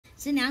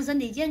新娘身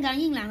体健康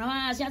硬朗的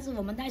话，下次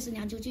我们带新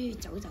娘出去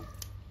走一走。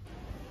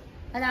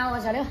大家好，我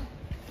小六。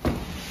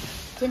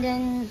今天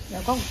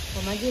有空，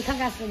我们去看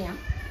看新娘，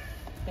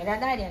给她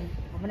带点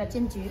我们的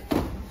金桔、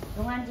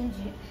龙安金桔，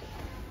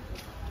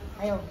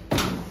还有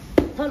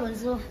特仑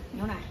苏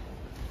牛奶，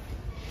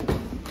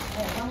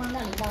还有汪汪大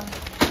礼包，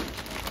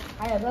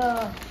还有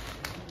个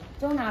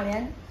中老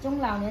年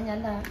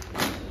人的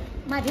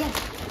麦片，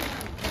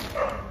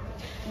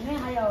里面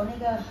还有那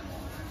个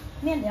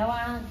面条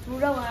啊、猪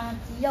肉啊、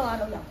鸡肉啊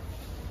都有。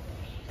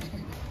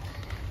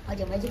好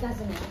久没去看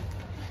新娘。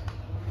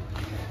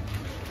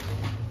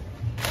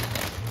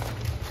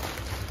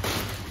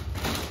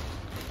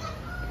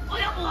哎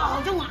呀，哇，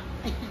好重啊！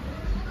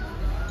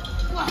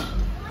哇，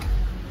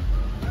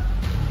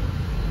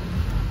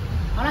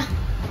好了。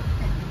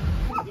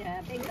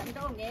bên cạnh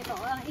tôi nghe cậu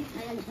ơi.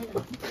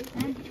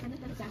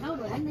 Chả đâu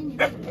rồi anh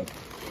đấy.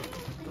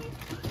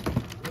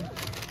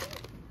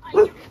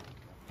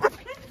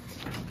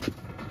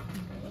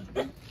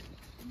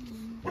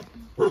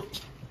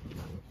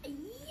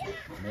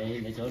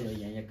 Mày số lựa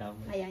dạng cho con.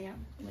 Dạ dạ.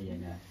 Mày vậy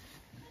nè.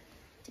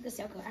 Chứ cái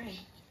xéo cửa ai.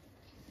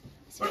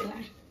 Xéo cửa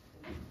ai.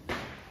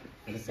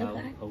 Cái sao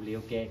không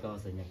liêu ke con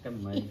sự nhật cái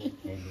mày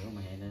hẹn nữa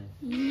mà hẹn nữa.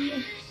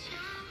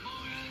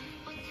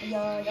 Bây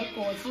giờ có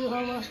cổ sư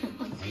không?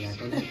 Dạ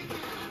con.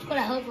 过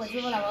来喝果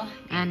汁，老婆。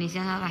啊，你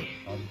先喝吧。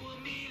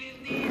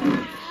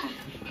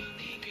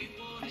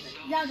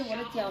绕着我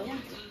的脚呀，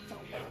走。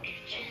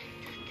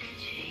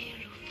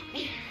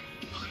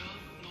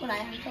过来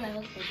呀，过来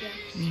喝果汁。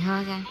你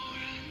喝噻。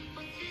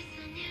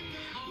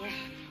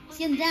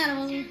现榨了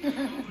吗？这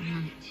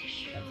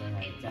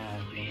này cha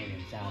lúc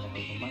này cha là không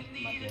có mắt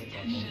để cho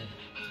con.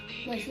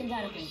 对，现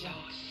在的果汁。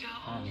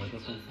你都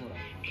丰富了。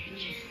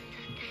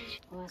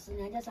哇，新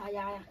娘叫啥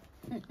鸭呀？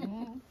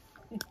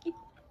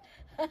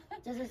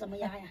这是什么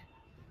鸭呀？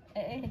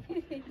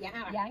羊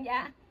啊！羊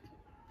鸭。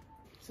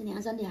新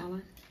娘身体好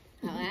吗？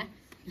好啊，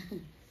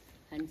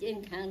很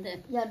健康的。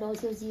要多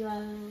休息啊，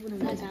不能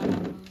太操劳。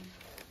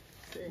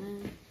是。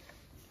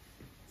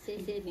谢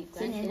谢你。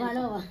新年快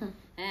乐啊！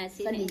啊，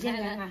身体健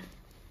康啊！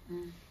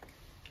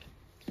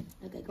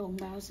要给个红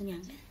包，新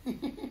娘。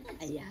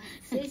哎呀，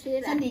谢谢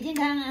了。身体健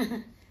康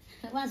啊，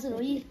万事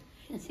如意。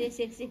谢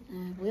谢。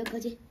不用客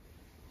气。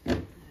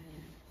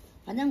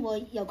反正我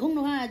有空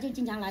的话就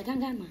经常来看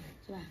看嘛，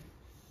是吧？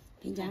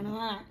平常的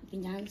话，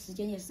平常时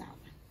间也少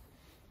嘛。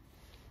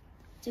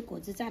这果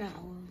子榨的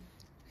好哦，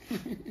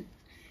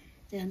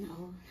这很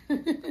好哦。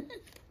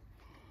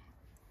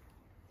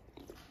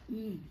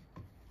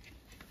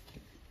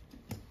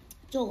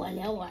坐会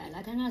聊会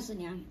来看看新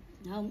娘，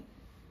然后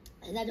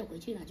等下就回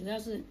去了。主要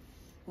是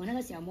我那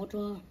个小摩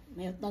托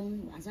没有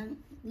灯，晚上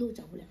路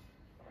走不了。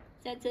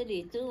在这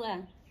里住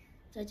啊？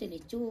在这里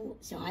住，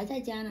小孩在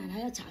家呢，他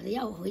要吵着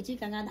要我回去，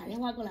刚刚打电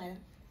话过来了。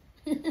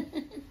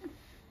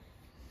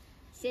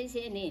谢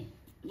谢你，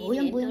不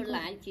用都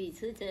来几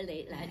次这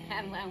里来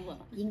看望我。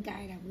应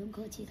该的，不用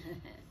客气的，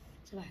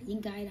是吧？应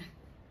该的，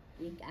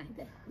应该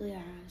的。对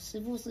啊，师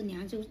傅师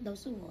娘就都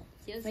是我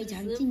非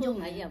常敬敬重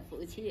的。没有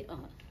福气哦。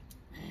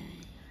哎呀，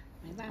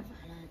没办法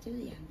了，就是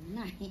也无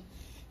奈。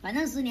反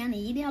正师娘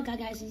你一定要开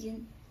开心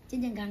心、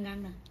健健康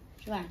康的，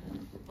是吧？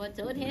我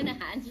昨天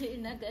还去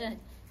那个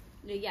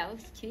旅游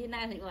去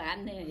那里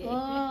玩呢。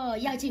哦，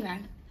要去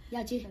玩，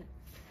要去，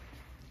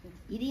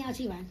一定要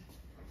去玩。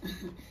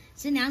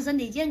新娘身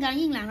体健康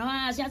硬朗的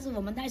话，下次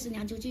我们带新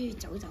娘出去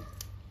走一走，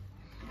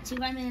去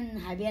外面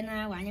海边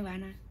啊玩一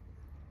玩啊，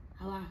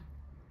好不好？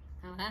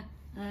好啊。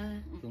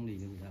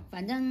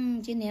反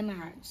正今年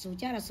嘛，暑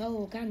假的时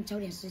候看抽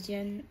点时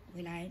间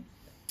回来，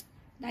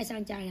带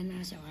上家人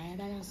啊、小孩，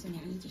带上新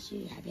娘一起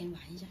去海边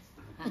玩一下。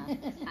好。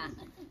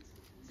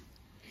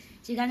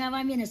去看看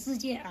外面的世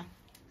界啊。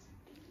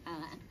好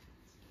啊。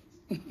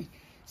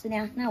师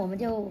娘，那我们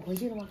就回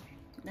去了吗？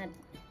那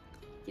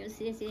就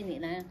谢谢你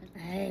了。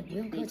哎，不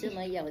用客气。你这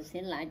么有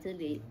心来这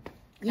里，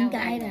应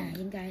该的，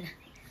应该的。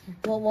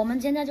我们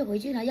现在就回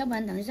去了，要不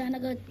然等一下我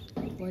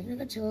那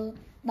个车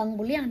灯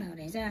不亮了，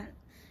等一下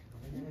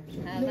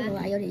路途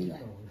还有点远。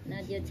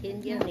那就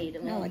迁就你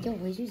了。那我就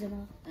回去什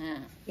么？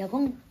啊。有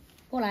空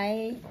过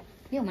来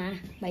六马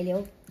北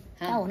流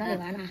到我那里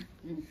玩啊。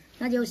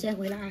那就先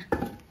回了啊。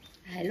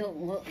係咯，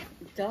我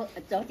咗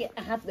隻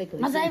鴨俾佢。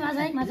唔使，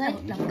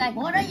留雞，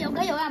我都有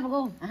雞有鴨不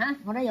過，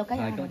我都有雞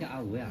有鴨。裝隻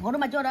鴨會啊！我都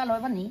咪捉咗落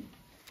去俾你，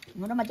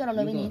我都咪捉咗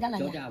落去俾你得啦。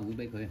裝隻鴨會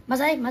俾佢。唔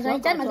使，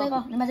真唔使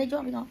個，你咪使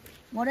捉俾我，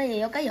我都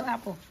有雞有鴨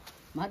個。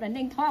咪就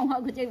拎劏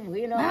開佢隻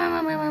會咯。唔，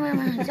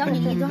收你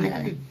幾多係啦？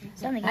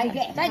收你係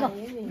嘅，雞個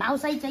冇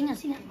細整啊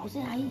先啊，冇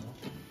細係，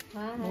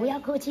冇有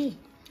客氣。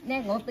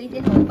呢我俾啲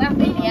紅包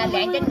俾你啊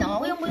，2斤攞。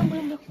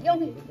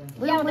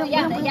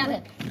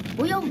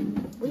不用，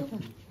不用。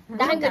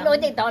等佢攞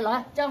隻袋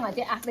攞，裝埋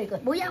隻鴨俾佢。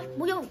不要，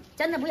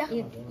真的不要。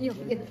要，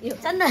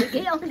真的。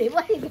幾有料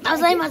啊！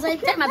冇使，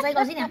真冇使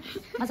個先啊，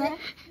冇使。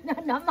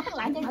攞乜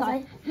爛隻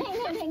袋？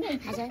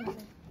冇使。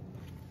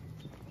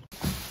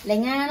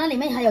零啊，那里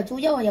面还有猪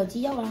肉啊，有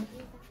鸡肉啊。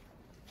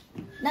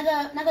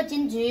那个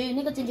金桔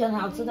很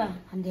好吃的，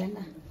很甜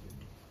的。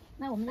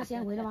那我们就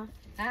先回了吗？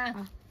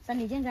啊。身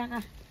体健康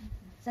啊，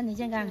身体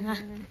健康啊，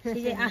谢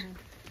谢啊，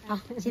好，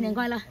新年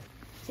快乐，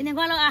新年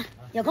快乐啊！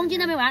有空去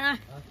那边玩啊，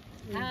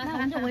那我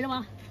们就回了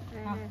吗？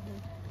好。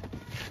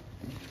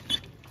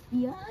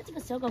呀，这个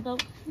小狗狗，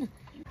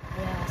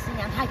哎呀，师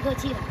娘太客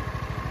气了，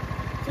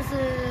就是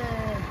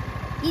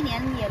一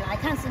年也来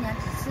看师娘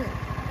几次，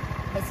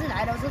每次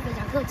来都是非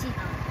常客气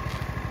啊。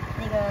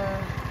那个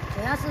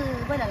主要是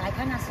为了来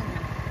看看师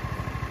娘，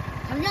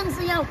他硬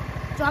是要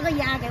抓个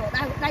鸭给我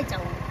带走，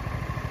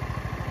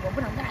我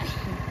不能带，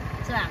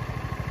是吧？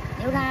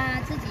由他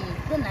自己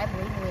炖来补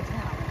一补也挺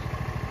好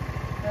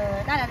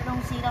的。带来的东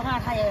西的话，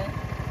他也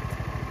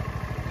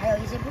还有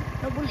一些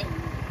都不领，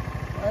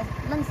我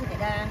愣是给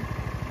他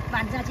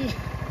搬下去。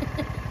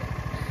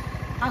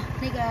好，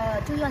那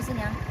个祝愿师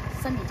娘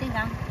身体健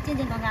康，健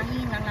健康康，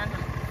硬硬朗朗啊。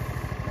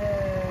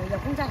有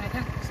空再来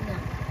看师娘。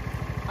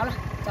好了，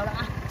走了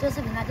啊，这个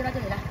视频呢就到这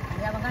里了，感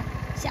谢大家观看，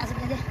下视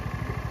频再见。